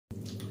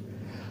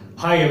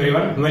Hi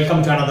everyone,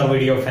 welcome to another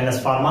video of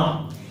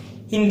B.pharma.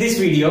 In this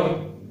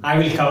video, I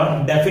will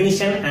cover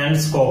definition and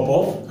scope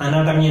of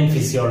anatomy and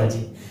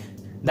physiology.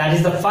 That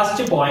is the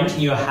first point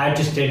you have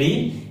to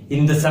study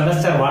in the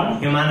semester 1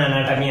 Human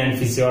Anatomy and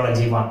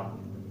Physiology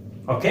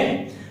 1.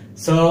 Okay,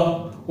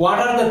 so what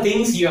are the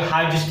things you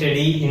have to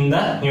study in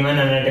the Human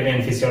Anatomy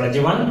and Physiology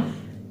 1?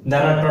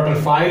 There are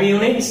total 5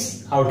 units.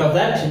 Out of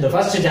that, the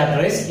first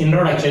chapter is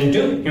Introduction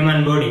to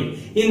Human Body.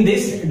 In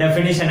this,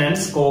 definition and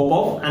scope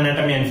of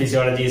anatomy and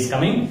physiology is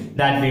coming,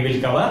 that we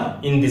will cover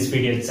in this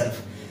video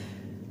itself.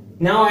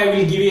 Now I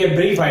will give you a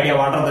brief idea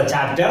what are the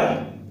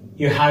chapter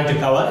you have to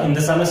cover in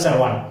the semester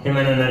 1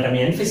 Human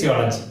Anatomy and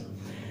Physiology.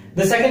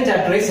 The second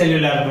chapter is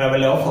cellular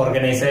level of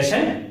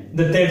organization.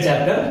 The third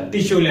chapter,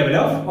 tissue level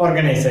of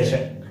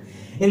organization.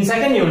 In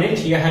second unit,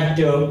 you have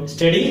to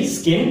study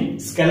skin,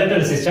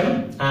 skeletal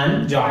system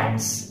and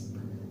joints.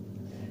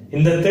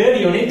 In the third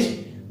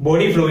unit,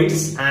 body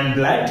fluids and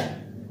blood,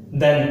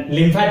 then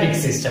lymphatic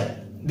system.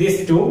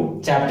 These two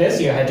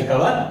chapters you have to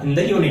cover in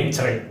the unit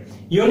 3.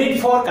 Unit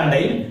 4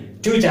 contain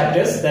 2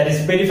 chapters, that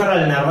is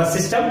peripheral nervous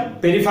system,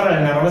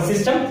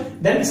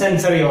 then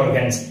sensory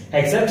organs,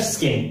 except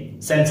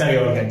skin, sensory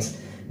organs.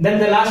 Then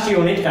the last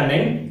unit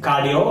contain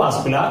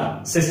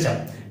cardiovascular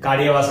system.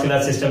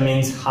 Cardiovascular system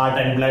means heart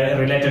and blood,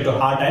 related to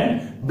heart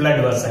and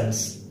blood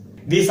vessels.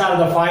 These are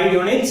the 5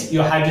 units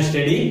you have to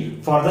study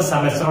for the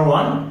semester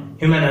 1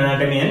 Human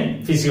Anatomy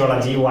and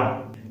Physiology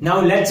 1. Now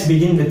let's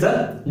begin with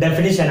the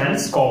definition and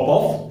scope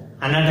of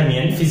anatomy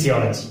and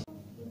physiology.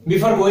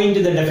 Before going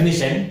to the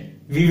definition,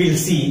 we will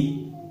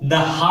see the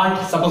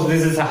heart. Suppose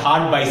this is a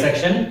heart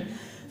bisection.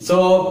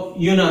 So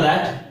you know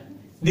that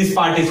this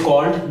part is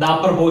called, the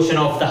upper portion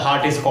of the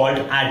heart is called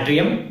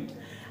atrium,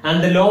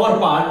 and the lower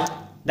part,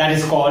 that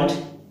is called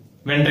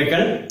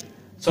ventricle.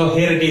 So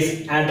here it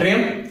is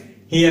atrium,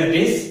 here it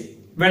is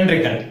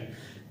ventricle.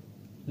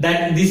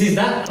 That this is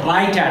the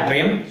right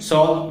atrium.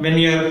 So when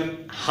your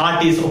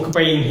heart is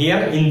occupying here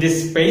in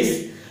this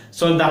space,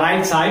 so the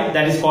right side,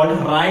 that is called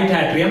right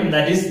atrium,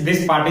 that is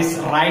this part is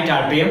right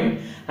atrium,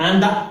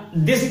 and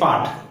this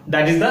part,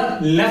 that is the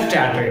left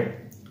atrium.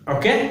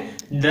 Okay,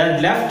 the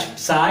left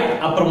side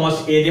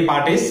uppermost area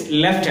part is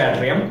left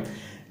atrium.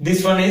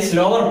 This one is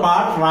lower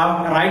part,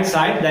 right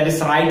side, that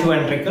is right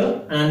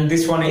ventricle, and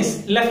this one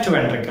is left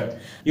ventricle.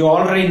 You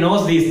already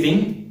know these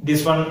things.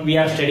 This one we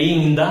are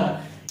studying in the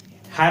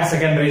higher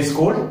secondary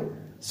school.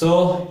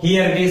 So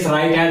here it is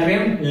right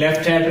atrium,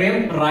 left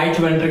atrium, right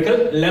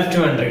ventricle, left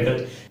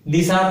ventricle.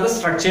 These are the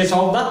structures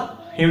of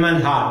the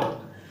human heart.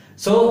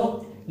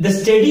 So the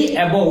study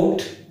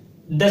about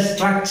the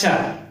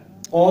structure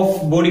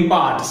of body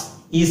parts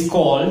is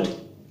called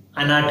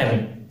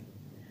anatomy.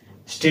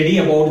 Study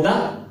about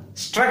the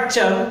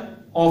structure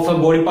of a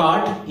body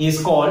part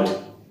is called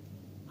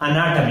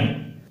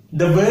anatomy.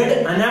 The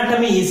word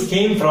anatomy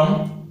came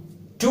from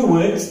 2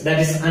 words, that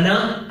is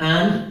ana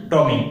and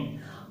tomy.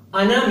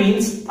 Ana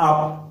means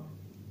up,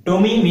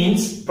 tomy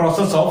means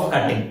process of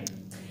cutting.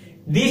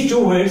 These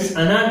 2 words,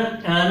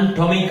 ana and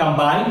tomy,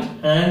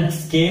 combined and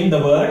came the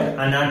word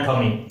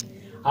anatomy,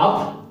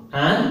 up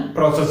and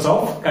process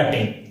of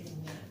cutting.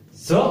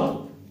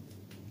 So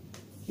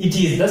it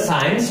is the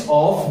science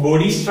of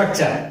body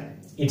structure.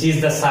 It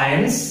is the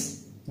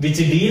science which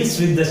deals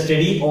with the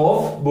study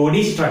of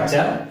body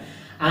structure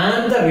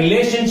and the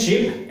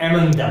relationship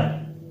among them.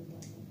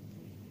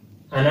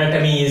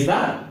 Anatomy is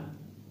the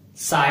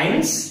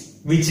science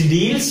which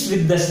deals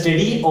with the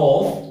study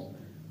of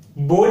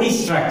body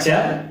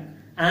structure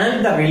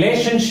and the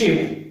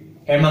relationship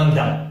among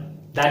them.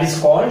 That is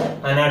called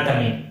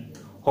anatomy.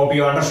 Hope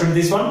you understood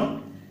this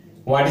one.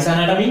 What is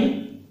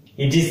anatomy?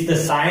 It is the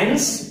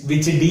science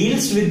which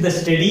deals with the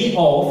study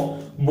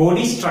of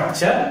body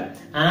structure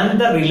and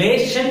the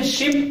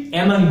relationship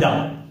among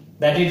them.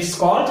 That is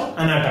called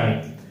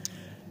anatomy.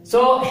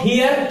 So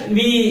here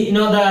we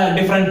know the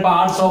different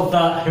parts of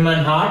the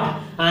human heart,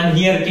 and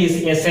here it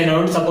is SA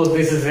node. Suppose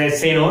this is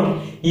SA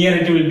node. Here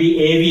it will be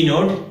AV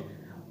node.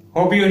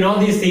 Hope you know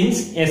these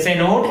things. SA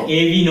node,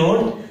 AV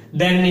node.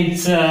 Then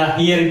it's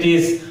here it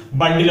is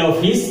bundle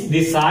of His,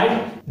 this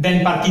side.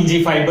 Then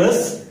Purkinje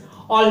fibers.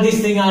 All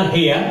these things are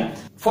here.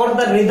 For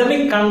the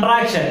rhythmic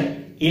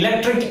contraction,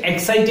 electric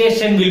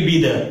excitation will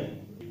be there.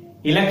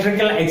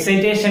 Electrical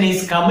excitation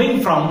is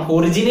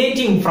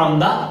originating from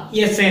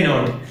the SA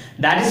node.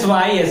 That is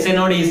why SA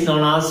node is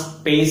known as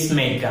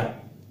pacemaker.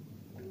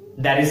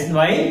 That is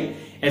why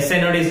SA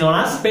node is known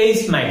as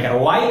pacemaker.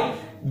 Why?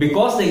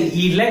 Because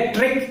the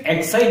electric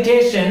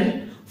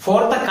excitation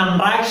for the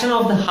contraction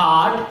of the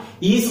heart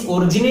is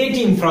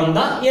originating from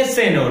the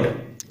SA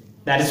node.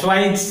 That is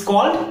why it's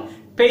called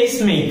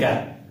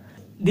pacemaker.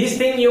 This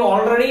thing you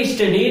already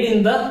studied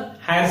in the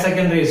higher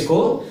secondary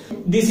school.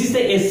 This is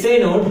the SA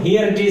node.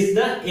 Here it is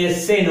the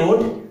SA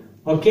node.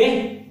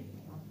 Okay.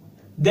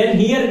 Then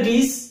here it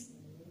is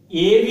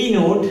AV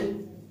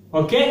node.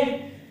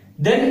 Okay.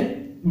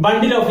 Then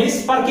bundle of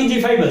His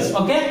Purkinje fibers.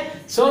 Okay.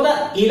 So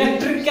the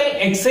electrical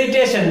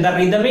excitation, the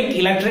rhythmic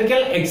electrical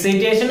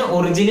excitation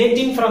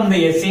originating from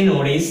the SA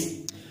node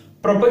is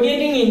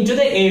propagating into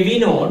the AV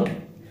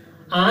node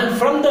and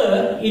from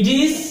there it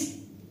is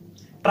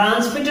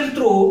transmitted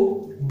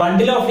through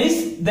bundle of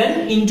his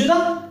then into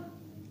the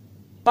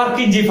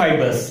Purkinje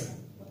fibers.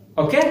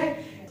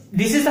 Okay,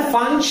 this is the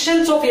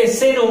functions of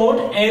SA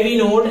node, AV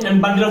node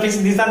and bundle of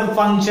his. These are the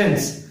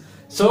functions.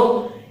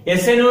 So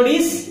SA node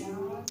is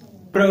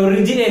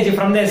originated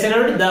from the SA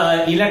node.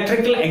 The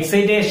electrical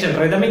excitation,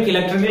 rhythmic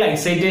electrical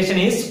excitation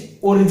is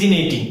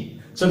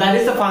originating. So that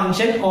is the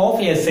function of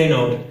SA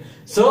node.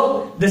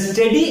 So the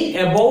study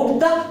about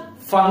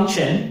the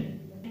function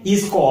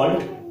is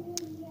called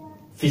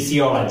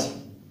physiology.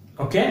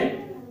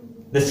 Okay,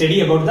 the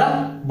study about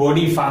the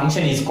body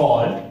function is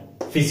called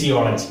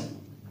physiology.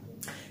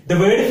 The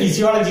word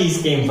physiology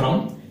is came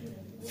from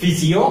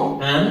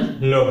physio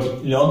and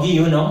logi. Logi,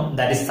 you know,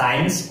 that is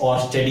science or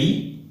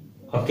study.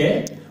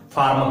 Okay,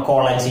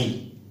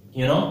 pharmacology,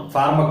 you know,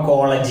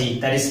 pharmacology,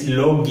 that is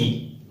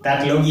logi.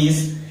 That logi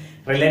is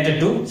related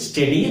to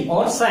study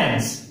or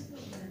science.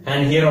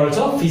 And here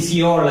also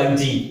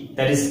physiology,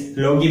 that is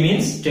logi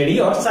means study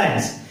or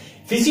science.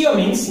 Physio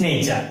means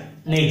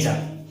nature.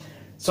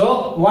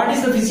 So what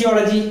is the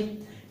physiology?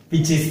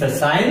 Which is the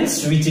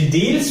science which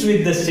deals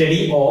with the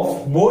study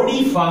of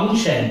body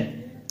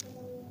function.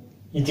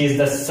 It is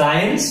the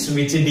science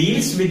which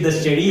deals with the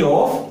study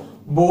of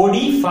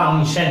body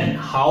function.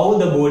 How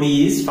the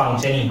body is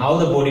functioning, how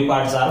the body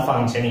parts are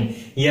functioning.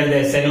 Here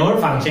the SA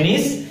node function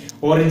is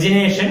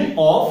origination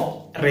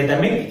of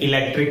rhythmic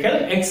electrical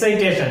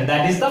excitation.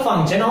 That is the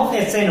function of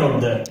SA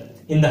node there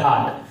in the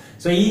heart.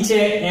 So each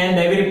and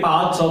every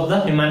parts of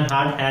the human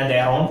heart have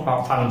their own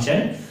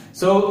function.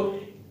 So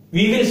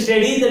we will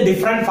study the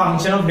different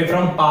function of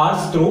different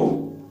parts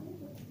through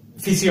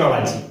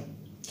physiology.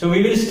 So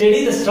we will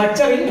study the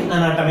structure in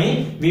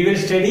anatomy. We will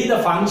study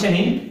the function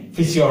in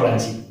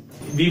physiology.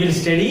 We will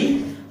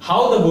study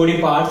how the body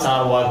parts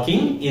are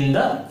working in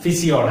the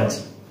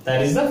physiology.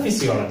 That is the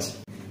physiology.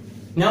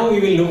 Now we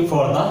will look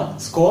for the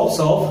scopes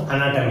of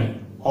anatomy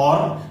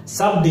or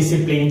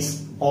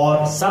subdisciplines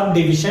or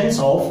subdivisions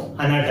of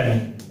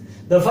anatomy.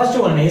 The first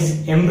one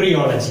is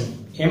embryology.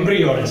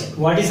 Embryology.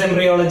 What is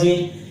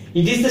embryology?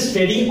 It is the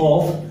study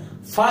of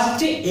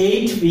first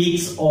 8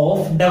 weeks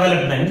of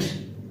development.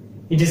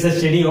 It is the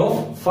study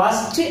of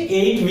first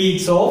 8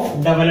 weeks of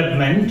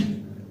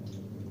development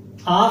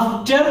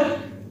after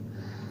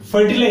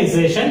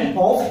fertilization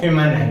of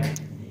human egg.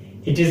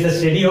 It is the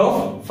study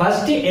of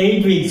first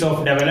 8 weeks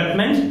of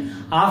development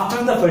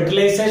after the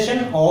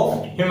fertilization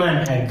of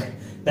human egg.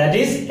 That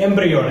is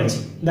embryology.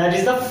 That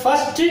is the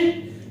first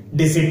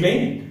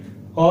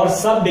discipline or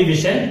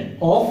subdivision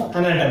of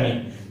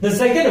anatomy. The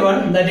second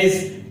one, that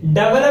is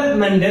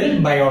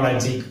developmental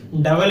biology.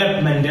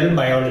 Developmental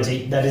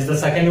biology. That is the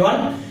second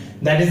one.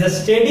 That is the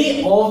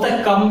study of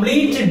the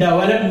complete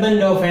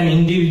development of an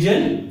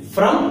individual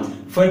from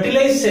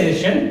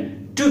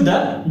fertilization to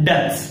the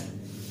death.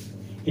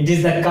 It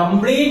is the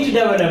complete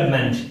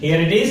development. Here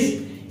it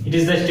is. It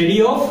is the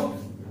study of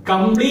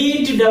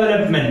complete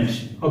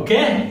development.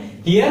 Okay.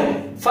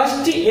 Here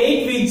first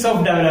 8 weeks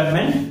of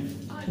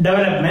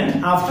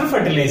development after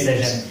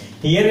fertilization.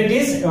 Here it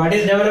is. What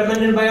is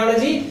developmental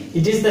biology?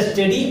 It is the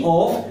study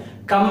of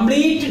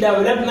complete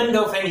development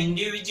of an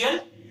individual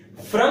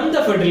from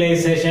the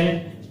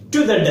fertilization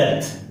to the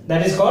death.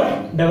 That is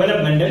called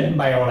developmental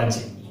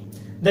biology.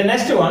 The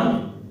next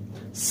one,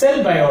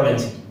 cell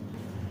biology.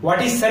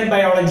 What is cell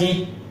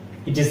biology?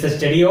 It is the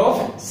study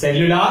of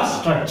cellular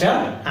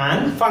structure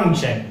and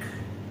function.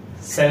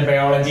 Cell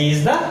biology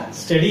is the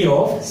study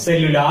of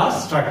cellular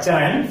structure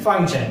and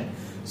function.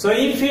 So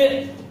if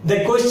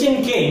the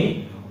question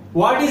came,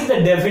 what is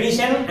the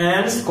definition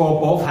and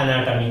scope of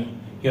anatomy?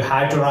 You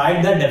have to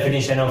write the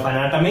definition of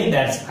anatomy.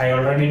 That's I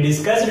already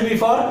discussed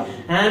before.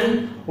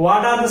 And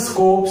what are the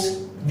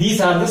scopes?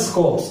 These are the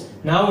scopes.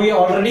 Now we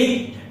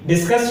already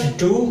discussed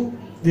two.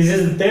 This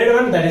is the third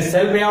one, that is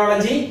cell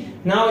biology.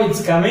 Now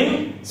it's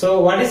coming.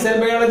 So what is cell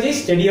biology?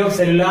 Study of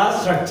cellular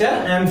structure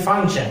and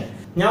function.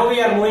 Now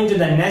we are moving to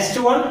the next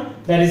one,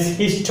 that is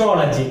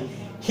histology.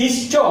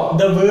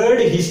 The word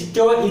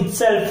histo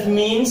itself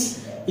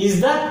means is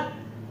the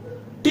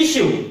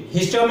tissue.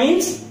 Histo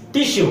means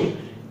tissue.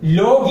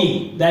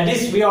 Logi, that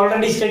is we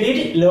already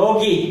studied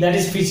logi, that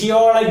is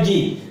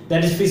physiology.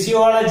 That is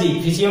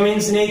physiology. Physio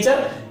means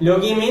nature,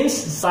 logi means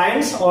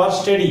science or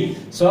study.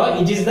 So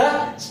it is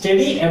the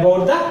study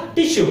about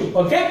the tissue.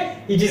 Okay,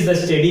 it is the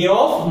study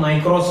of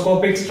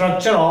microscopic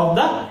structure of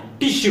the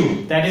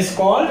tissue. That is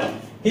called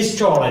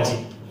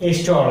histology.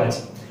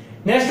 Histology.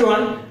 Next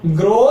one,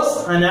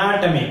 gross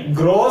anatomy.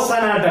 Gross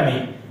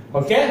anatomy.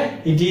 Okay,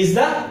 it is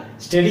the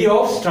study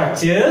of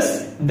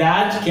structures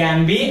that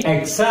can be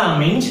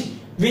examined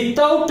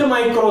without the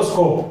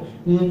microscope.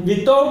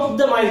 Without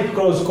the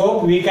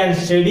microscope, we can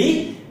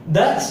study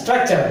the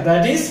structure.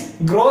 That is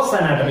gross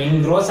anatomy.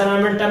 In gross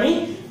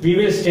anatomy, we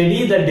will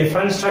study the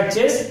different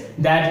structures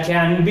that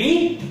can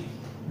be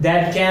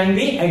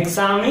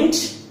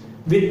examined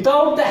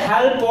without the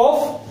help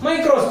of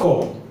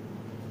microscope.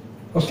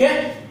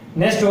 Okay.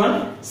 Next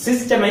one,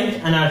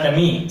 systemic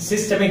anatomy.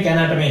 Systemic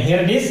anatomy. Here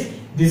it is.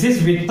 This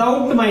is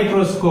without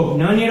microscope.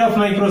 No need of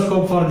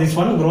microscope for this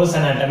one. Gross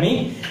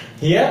anatomy.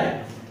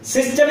 Here,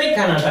 systemic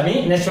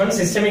anatomy. Next one,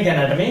 systemic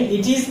anatomy.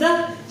 It is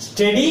the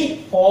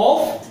study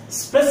of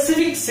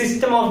specific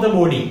system of the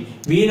body.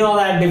 We know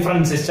that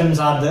different systems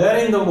are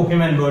there in the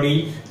human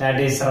body.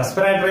 That is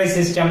respiratory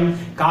system,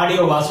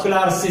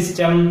 cardiovascular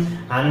system,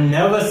 and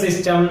nervous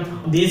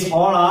system. These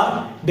all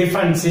are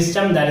different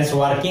systems that is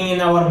working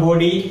in our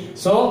body.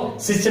 So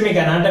systemic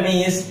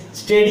anatomy is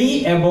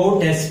study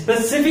about a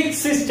specific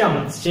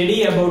system,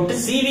 study about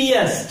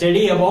CVS,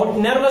 study about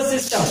nervous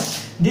system.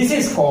 This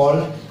is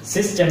called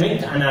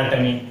systemic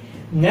anatomy.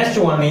 Next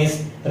one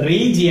is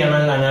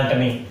regional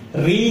anatomy.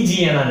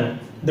 Regional.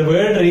 The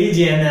word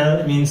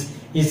regional means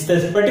it's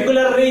the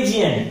particular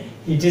region.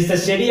 It is the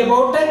study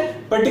about a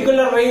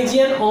particular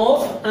region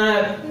of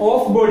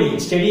body.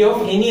 Study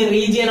of any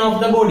region of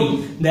the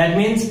body. That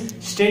means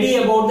study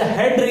about the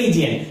head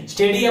region.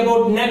 Study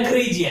about neck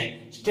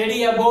region.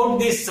 Study about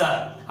this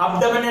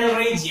abdominal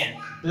region.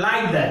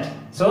 Like that.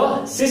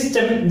 So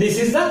system. This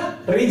is the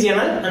regional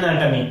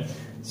anatomy.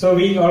 So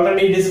we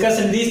already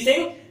discussed these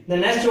things. The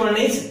next one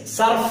is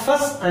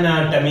surface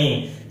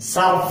anatomy.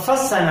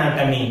 Surface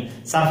anatomy.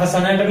 Surface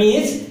anatomy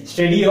is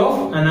study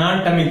of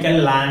anatomical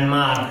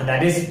landmark.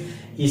 That is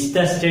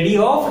the study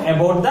of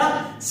about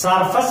the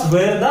surface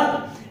where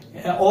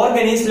the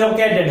organ is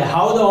located,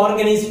 how the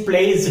organ is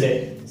placed.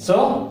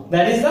 So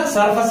that is the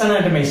surface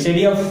anatomy,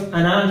 study of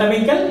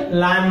anatomical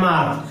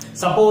landmark.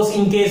 Suppose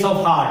in case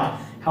of heart,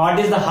 what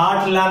is the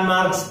heart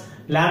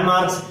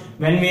landmarks?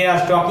 When we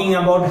are talking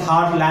about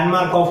heart,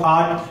 landmark of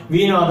heart,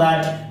 we know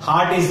that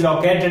heart is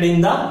located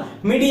in the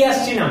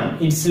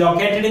mediastinum. It's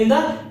located in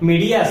the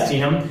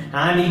mediastinum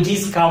and it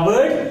is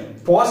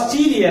covered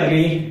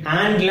posteriorly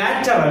and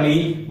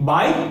laterally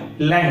by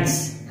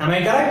lungs. Am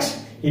I correct?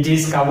 It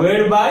is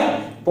covered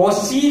by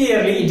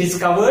posteriorly. It is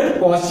covered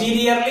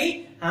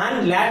posteriorly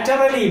and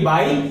laterally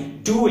by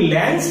two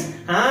lungs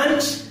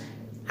and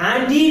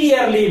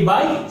anteriorly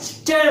by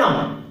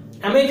sternum.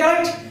 Am I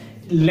correct?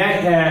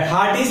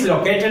 Heart is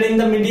located in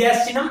the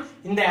mediastinum.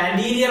 In the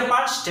anterior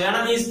part,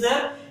 sternum is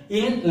there.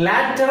 In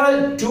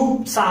lateral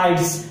two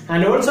sides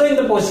and also in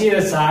the posterior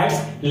sides,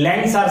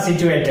 lungs are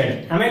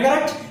situated. Am I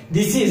correct?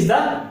 This is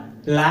the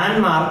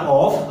landmark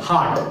of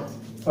heart.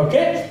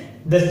 Okay.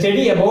 The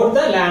study about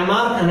the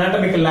landmark,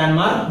 anatomical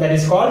landmark, that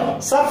is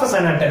called surface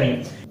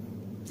anatomy.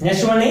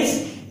 Next one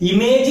is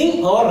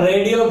imaging or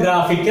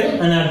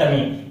radiographical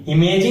anatomy.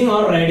 Imaging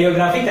or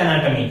radiographic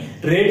anatomy.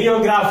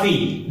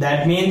 Radiography,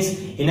 that means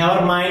in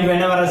our mind,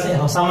 whenever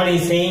someone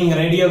is saying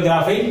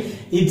radiography,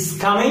 it's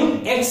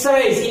coming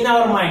X-rays in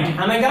our mind.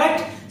 Am I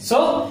correct?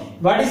 So,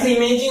 what is the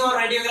imaging or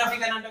radiographic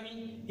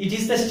anatomy? It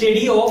is the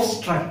study of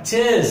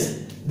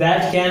structures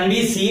that can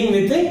be seen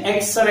with the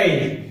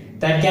X-ray.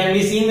 That can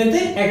be seen with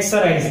the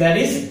X-rays. That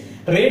is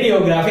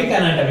radiographic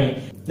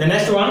anatomy. The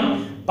next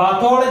one,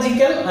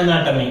 pathological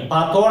anatomy.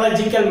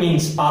 Pathological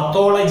means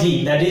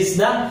pathology. That is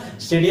the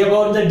study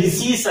about the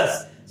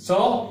diseases.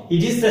 So,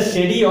 it is the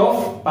study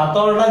of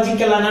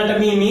pathological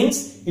anatomy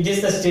means it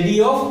is the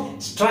study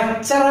of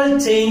structural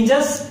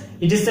changes.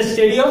 It is the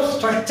study of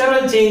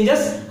structural changes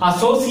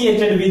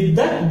associated with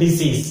the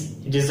disease.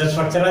 It is the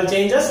structural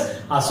changes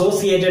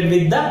associated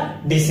with the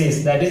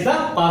disease. That is the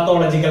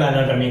pathological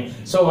anatomy.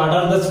 So, what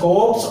are the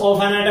scopes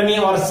of anatomy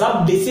or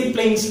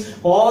sub-disciplines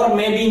or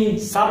maybe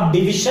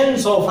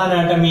subdivisions of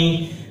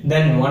anatomy?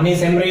 Then one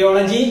is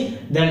embryology,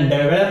 then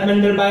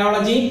developmental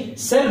biology,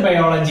 cell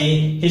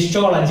biology,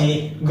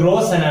 histology,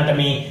 gross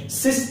anatomy,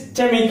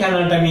 systemic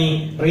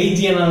anatomy,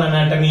 regional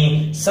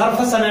anatomy,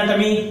 surface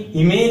anatomy,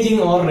 imaging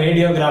or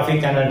radiographic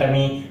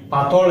anatomy,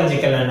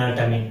 pathological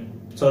anatomy.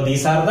 So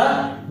these are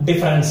the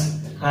different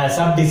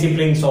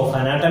sub-disciplines of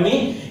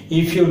anatomy.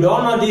 If you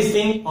don't know this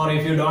thing or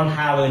if you don't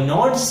have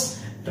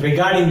notes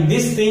regarding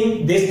this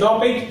thing, this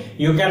topic,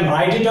 you can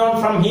write it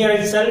down from here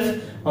itself.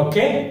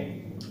 Okay.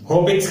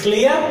 Hope it's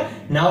clear.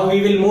 Now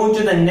we will move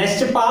to the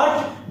next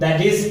part,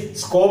 that is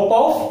scope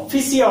of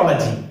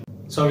physiology.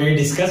 So we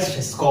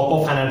discussed scope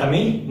of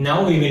anatomy.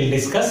 Now we will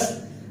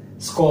discuss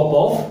scope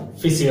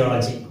of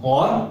physiology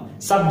or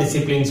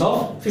sub-disciplines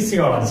of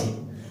physiology.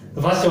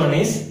 The first one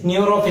is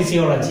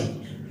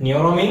neurophysiology.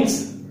 Neuro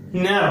means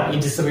nerve.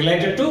 It is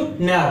related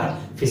to nerve.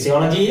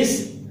 Physiology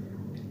is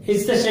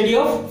the study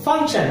of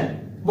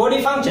function,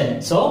 body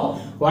function. So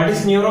what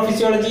is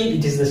neurophysiology?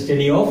 It is the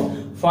study of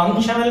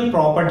functional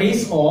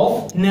properties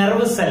of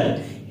nerve cell.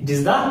 It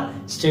is the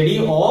study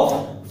of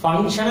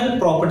functional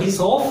properties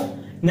of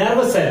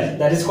nerve cell.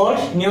 That is called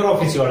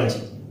neurophysiology.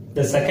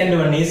 The second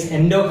one is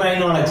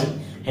endocrinology.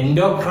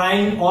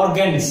 Endocrine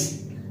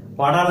organs.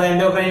 What are the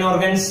endocrine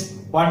organs?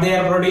 What they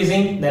are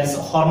producing? That is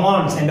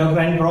hormones.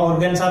 Endocrine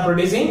organs are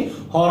producing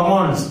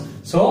hormones.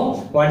 So,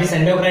 what is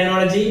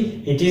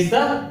endocrinology? It is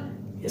the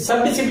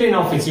subdiscipline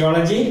of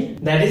physiology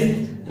that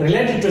is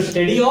related to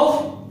study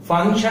of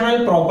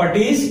functional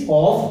properties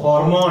of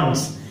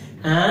hormones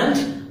and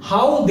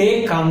how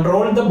they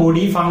control the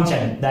body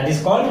function. That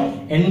is called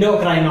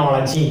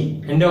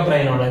endocrinology.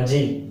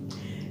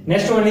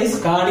 Next one is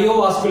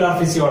cardiovascular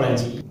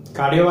physiology.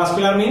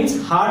 Cardiovascular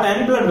means heart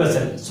and blood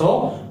vessel.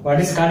 So what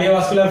is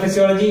cardiovascular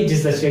physiology? It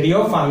is the study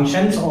of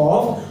functions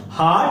of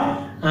heart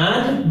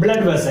and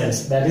blood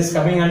vessels. That is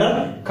coming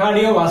under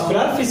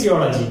cardiovascular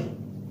physiology.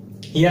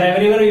 Here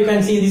everywhere you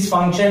can see this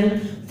functional.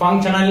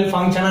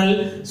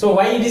 So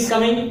why it is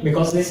coming?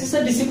 Because this is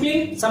a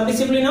discipline,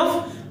 subdiscipline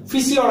of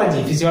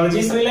physiology. Physiology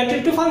is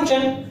related to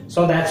function.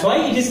 So that's why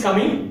it is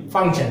coming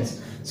functions.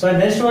 So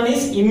next one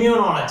is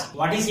immunology.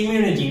 What is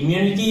immunity?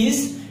 Immunity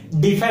is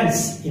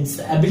defense. It's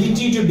the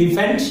ability to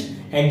defend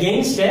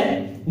against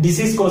a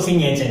disease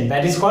causing agent.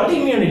 That is called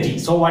immunity.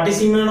 So what is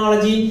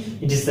immunology?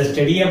 It is the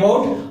study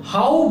about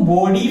how the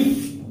body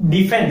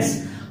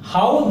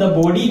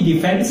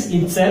defends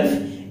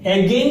itself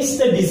against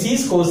the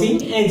disease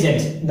causing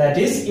agent. That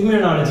is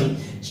immunology.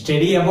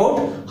 Study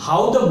about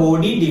how the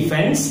body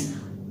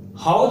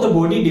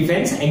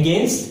defends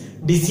against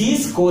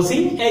disease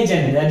causing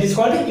agent. That is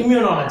called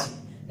immunology.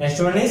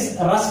 Next one is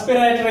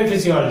respiratory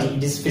physiology.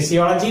 It is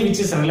physiology which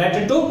is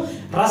related to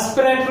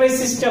respiratory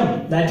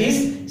system. That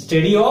is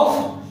study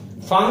of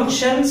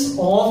functions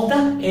of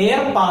the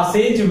air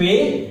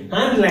passageway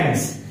and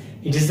lungs.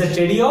 It is the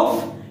study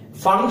of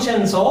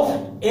functions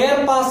of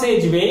air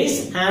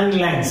passageways and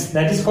lungs.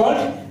 That is called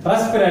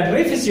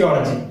respiratory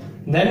physiology.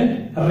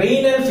 Then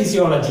renal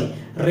physiology.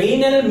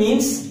 Renal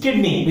means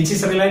kidney, which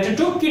is related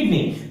to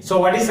kidney. So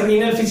what is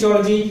renal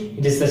physiology?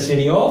 It is the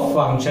study of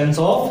functions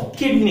of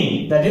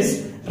kidney. That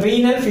is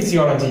renal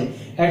physiology.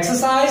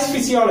 Exercise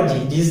physiology.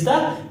 It is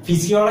the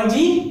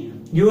physiology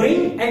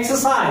during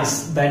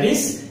exercise. That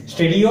is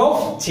study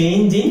of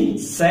change in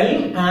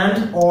cell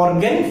and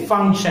organ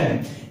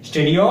function.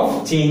 Study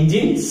of change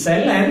in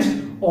cell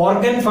and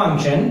organ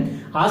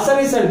function as a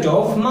result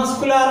of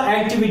muscular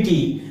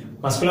activity.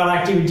 Muscular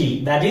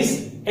activity, that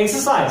is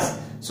exercise.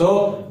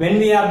 So when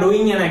we are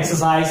doing an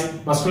exercise,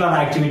 muscular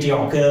activity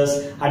occurs.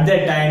 At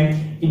that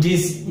time, it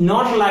is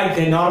not like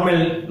a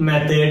normal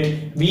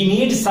method. We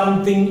need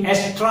something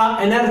extra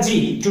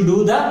energy to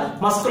do the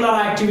muscular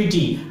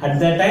activity. At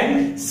that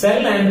time,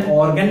 cell and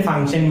organ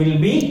function will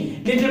be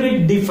little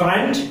bit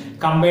different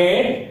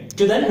compared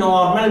to the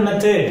normal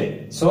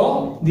method.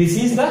 So this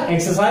is the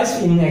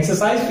exercise in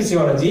exercise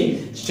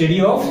physiology,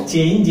 study of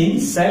change in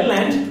cell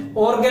and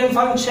organ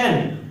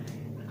function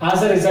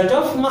as a result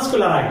of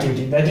muscular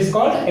activity. That is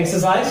called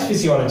exercise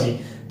physiology.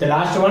 The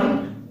last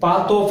one,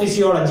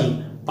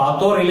 pathophysiology.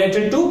 Patho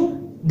related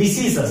to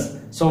diseases.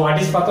 So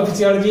what is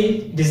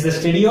pathophysiology? It is the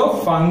study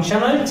of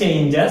functional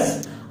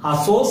changes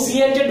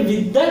associated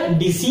with the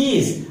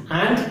disease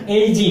and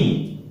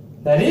aging.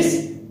 That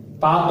is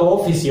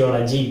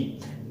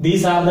pathophysiology.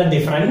 These are the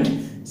different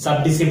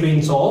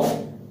subdisciplines of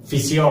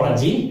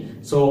physiology.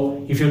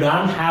 So if you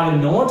don't have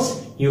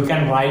notes, you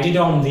can write it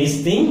on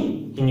this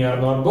thing in your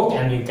notebook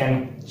and you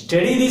can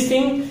study this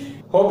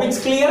thing. Hope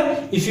it's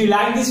clear. If you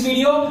like this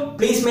video,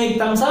 please make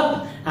thumbs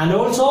up and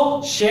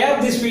also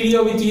share this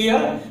video with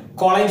your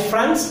college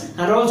friends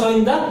and also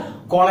in the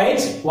college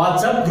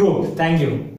WhatsApp group. Thank you.